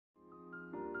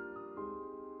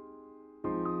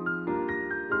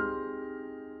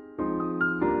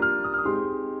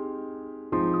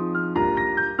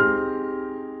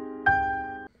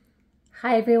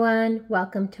Hi everyone,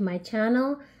 welcome to my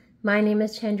channel. My name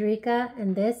is Chandrika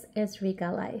and this is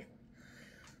Rika Life.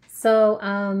 So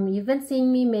you've been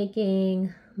seeing me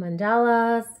making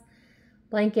mandalas,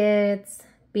 blankets,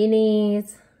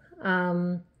 beanies,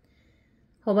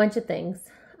 whole bunch of things.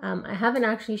 I haven't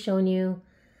actually shown you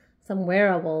some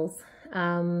wearables.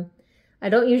 I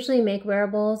don't usually make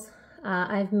wearables.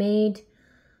 I've made,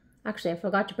 actually I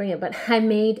forgot to bring it, but I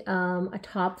made a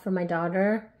top for my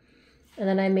daughter. And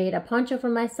then I made a poncho for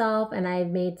myself, and I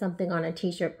made something on a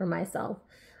t-shirt for myself,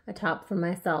 a top for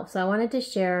myself. So I wanted to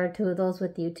share two of those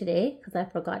with you today because I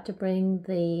forgot to bring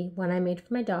the one I made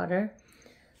for my daughter.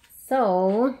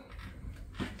 So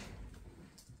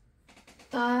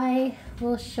I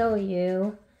will show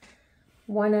you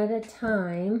one at a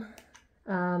time.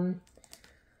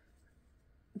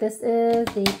 This is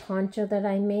the poncho that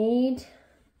I made.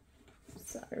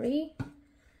 Sorry,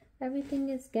 everything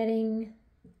is getting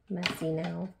messy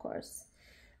now, of course.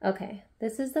 Okay,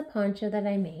 this is the poncho that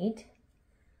I made.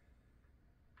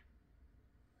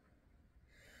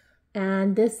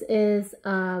 And this is,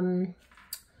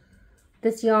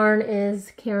 this yarn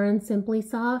is Caron Simply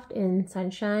Soft in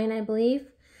Sunshine, I believe.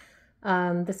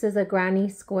 This is a granny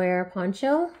square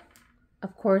poncho.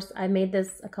 Of course, I made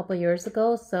this a couple years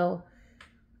ago, so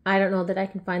I don't know that I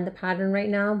can find the pattern right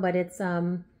now, but it's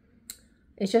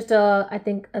just I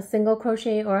think a single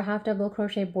crochet or a half double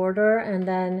crochet border, and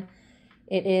then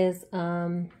it is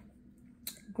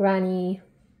granny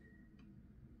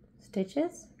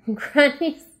stitches,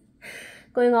 grannies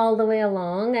going all the way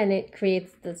along, and it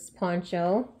creates this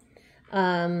poncho.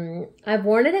 I've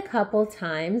worn it a couple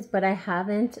times, but I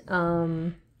haven't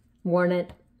worn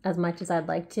it as much as I'd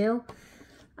like to.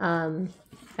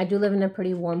 I do live in a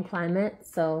pretty warm climate,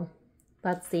 so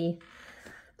let's see.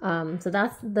 So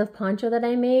that's the poncho that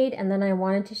I made, and then I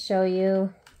wanted to show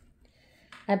you,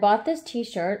 I bought this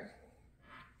t-shirt.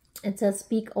 It says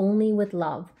 "Speak Only with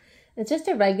Love." It's just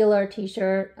a regular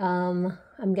t-shirt.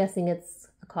 I'm guessing it's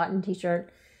a cotton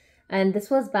t-shirt, and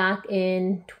this was back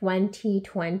in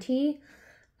 2020.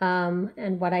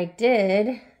 And what I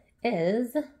did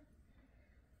is, if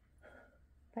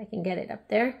I can get it up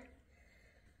there,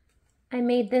 I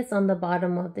made this on the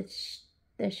bottom of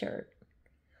the shirt.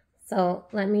 So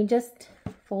let me just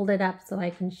fold it up so I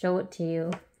can show it to you.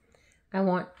 I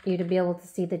want you to be able to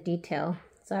see the detail.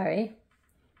 Sorry.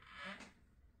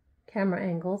 Camera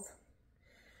angles.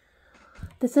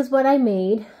 This is what I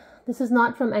made. This is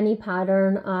not from any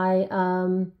pattern.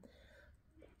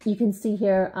 You can see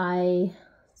here I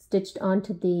stitched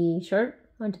onto the shirt,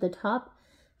 onto the top,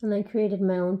 and I created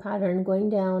my own pattern going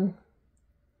down.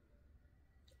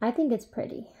 I think it's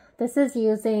pretty. This is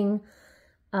using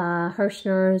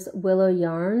Hirschner's Willow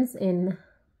yarns in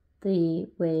the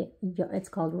way it's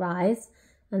called Rise,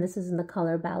 and this is in the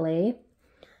color Ballet.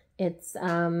 It's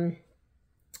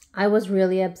I was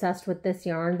really obsessed with this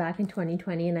yarn back in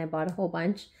 2020, and I bought a whole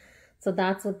bunch. So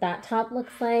that's what that top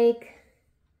looks like.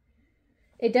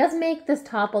 It does make this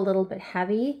top a little bit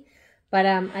heavy, but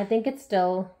I think it's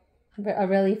still a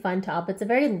really fun top. It's a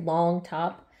very long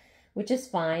top, which is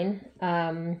fine,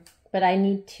 but I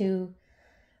need to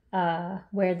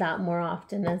wear that more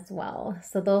often as well.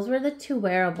 So those were the two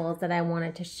wearables that I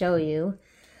wanted to show you.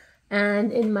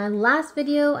 And in my last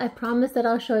video, I promised that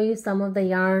I'll show you some of the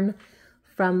yarn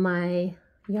from my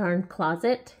yarn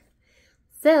closet.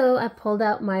 So I pulled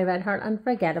out my Red Heart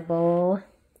Unforgettable.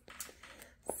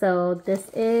 So this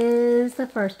is the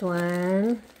first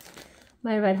one,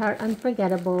 my Red Heart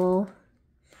Unforgettable.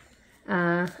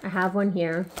 I have one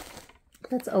here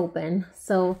that's open.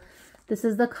 So this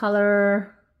is the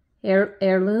color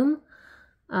Heirloom.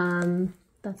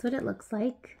 That's what it looks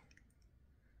like.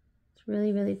 It's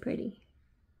really, really pretty.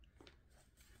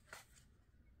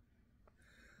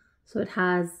 So it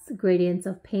has gradients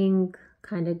of pink,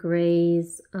 kind of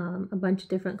grays, a bunch of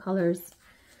different colors.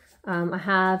 I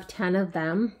have 10 of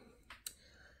them.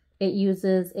 It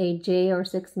uses a J or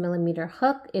 6mm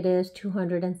hook. It is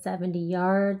 270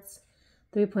 yards,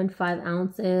 3.5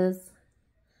 ounces.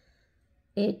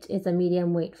 It is a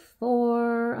medium weight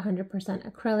 4, 100%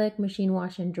 acrylic, machine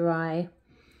wash and dry.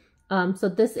 So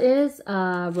this is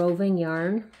roving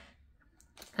yarn,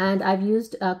 and I've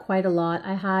used quite a lot.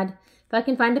 I had, if I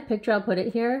can find a picture, I'll put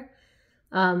it here.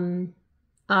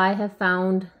 I have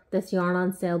found this yarn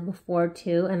on sale before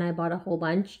too, and I bought a whole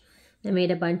bunch. I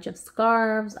made a bunch of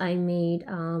scarves. I made,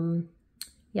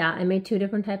 I made 2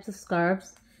 different types of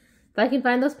scarves. If I can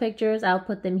find those pictures, I'll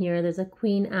put them here. There's a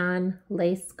Queen Anne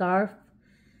lace scarf.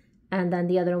 And then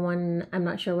the other one, I'm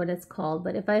not sure what it's called,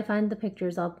 but if I find the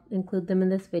pictures, I'll include them in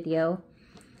this video.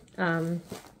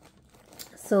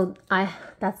 So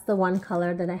that's the one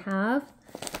color that I have.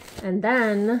 And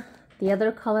then the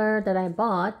other color that I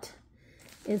bought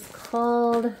is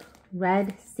called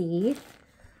Red Sea,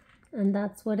 and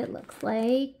that's what it looks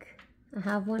like. I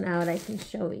have one out I can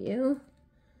show you.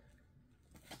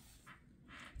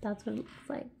 That's what it looks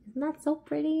like. Isn't that so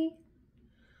pretty?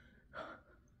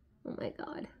 Oh my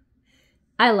god.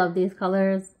 I love these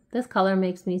colors. This color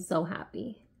makes me so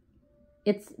happy.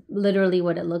 It's literally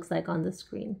what it looks like on the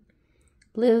screen.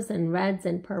 Blues and reds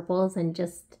and purples and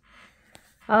just,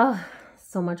 oh,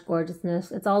 so much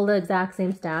gorgeousness. It's all the exact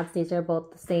same stats. These are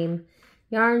both the same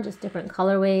yarn, just different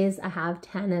colorways. I have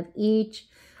 10 of each.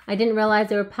 I didn't realize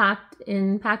they were packed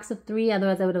in packs of 3,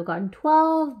 otherwise I would have gotten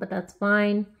 12, but that's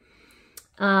fine.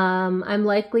 I'm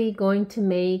likely going to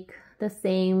make the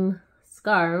same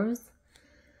scarves.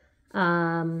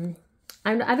 I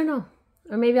don't know,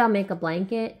 or maybe I'll make a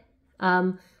blanket.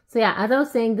 So yeah, as I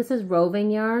was saying, this is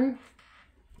roving yarn.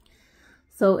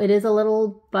 So it is a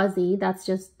little fuzzy. That's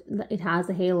just, it has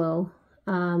a halo.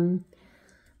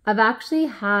 I've actually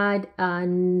had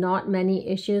not many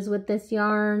issues with this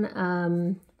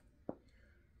yarn.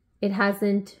 It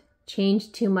hasn't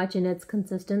changed too much in its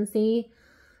consistency,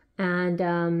 and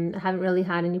I haven't really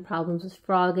had any problems with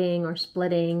frogging or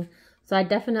splitting. So I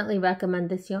definitely recommend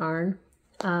this yarn.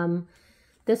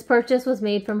 This purchase was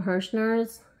made from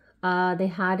Hirschner's. They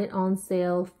had it on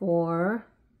sale for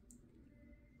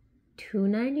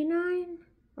 $2.99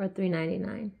 or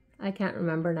 $3.99. I can't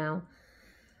remember now.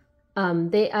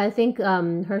 I think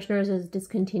Hirschner's is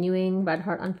discontinuing Red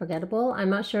Heart Unforgettable. I'm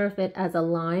not sure if it as a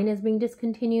line is being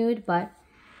discontinued, but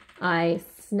I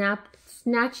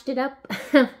snatched it up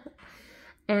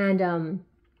and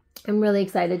I'm really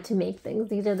excited to make things.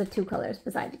 These are the two colors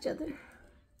beside each other.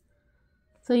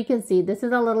 So you can see this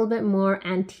is a little bit more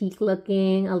antique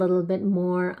looking, a little bit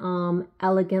more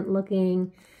elegant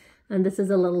looking, and this is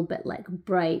a little bit like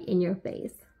bright in your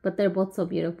face, but they're both so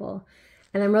beautiful.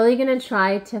 And I'm really going to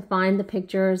try to find the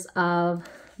pictures of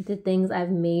the things I've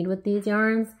made with these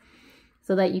yarns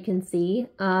so that you can see.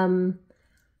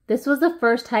 This was the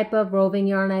first type of roving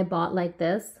yarn I bought like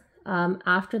this.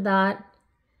 After that,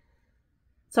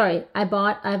 sorry, I've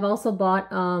also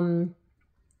bought,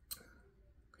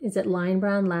 is it Lion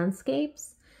Brand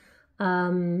Landscapes?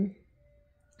 And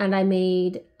I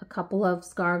made a couple of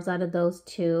scarves out of those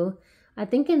too. I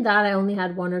think in that I only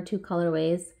had 1 or 2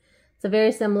 colorways. It's a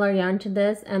very similar yarn to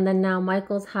this. And then now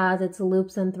Michaels has its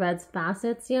Loops and Threads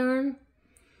Facets yarn,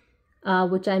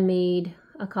 which I made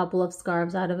a couple of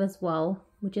scarves out of as well,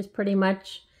 which is pretty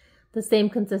much the same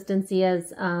consistency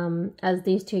as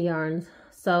these two yarns.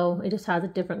 So it just has a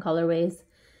different colorways.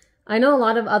 I know a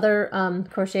lot of other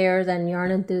crocheters and yarn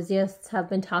enthusiasts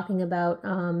have been talking about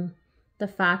the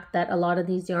fact that a lot of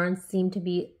these yarns seem to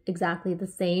be exactly the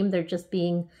same. They're just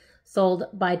being sold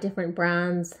by different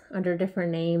brands under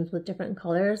different names with different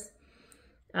colors.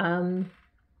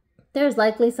 There's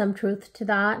likely some truth to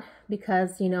that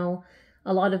because, you know,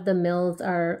 a lot of the mills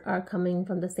are coming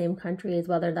from the same countries,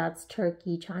 whether that's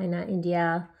Turkey, China,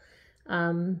 India.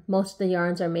 Most of the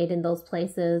yarns are made in those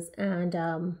places,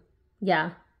 and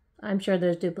yeah, I'm sure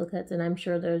there's duplicates, and I'm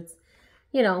sure there's,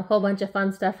 you know, a whole bunch of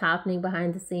fun stuff happening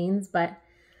behind the scenes. But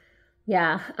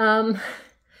yeah,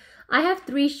 I have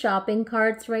 3 shopping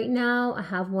carts right now. I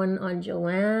have one on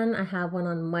Joann, I have one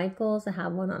on Michaels, I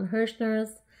have one on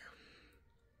Hirschner's.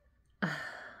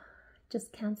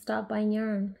 Just can't stop buying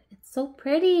yarn. It's so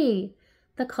pretty.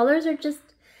 The colors are just,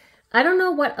 I don't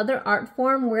know what other art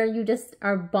form where you just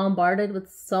are bombarded with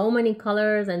so many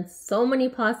colors and so many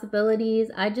possibilities.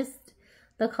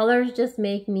 The colors just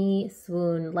make me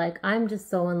swoon. Like, I'm just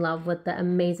so in love with the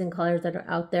amazing colors that are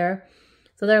out there.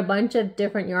 So there are a bunch of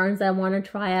different yarns I want to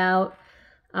try out.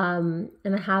 And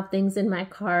I have things in my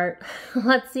cart.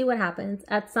 Let's see what happens.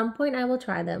 At some point I will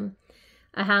try them.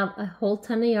 I have a whole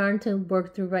ton of yarn to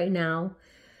work through right now.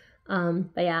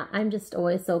 But yeah, I'm just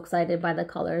always so excited by the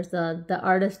colors. The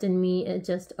artist in me is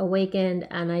just awakened,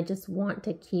 and I just want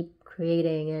to keep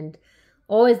creating and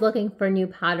always looking for new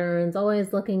patterns,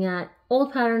 always looking at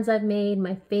old patterns I've made,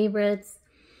 my favorites.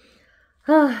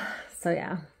 So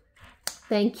yeah,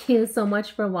 thank you so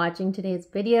much for watching today's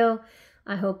video.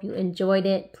 I hope you enjoyed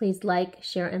it. Please like,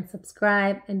 share, and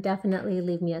subscribe, and definitely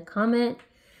leave me a comment.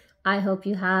 I hope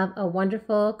you have a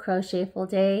wonderful crochetful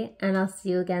day, and I'll see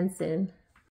you again soon.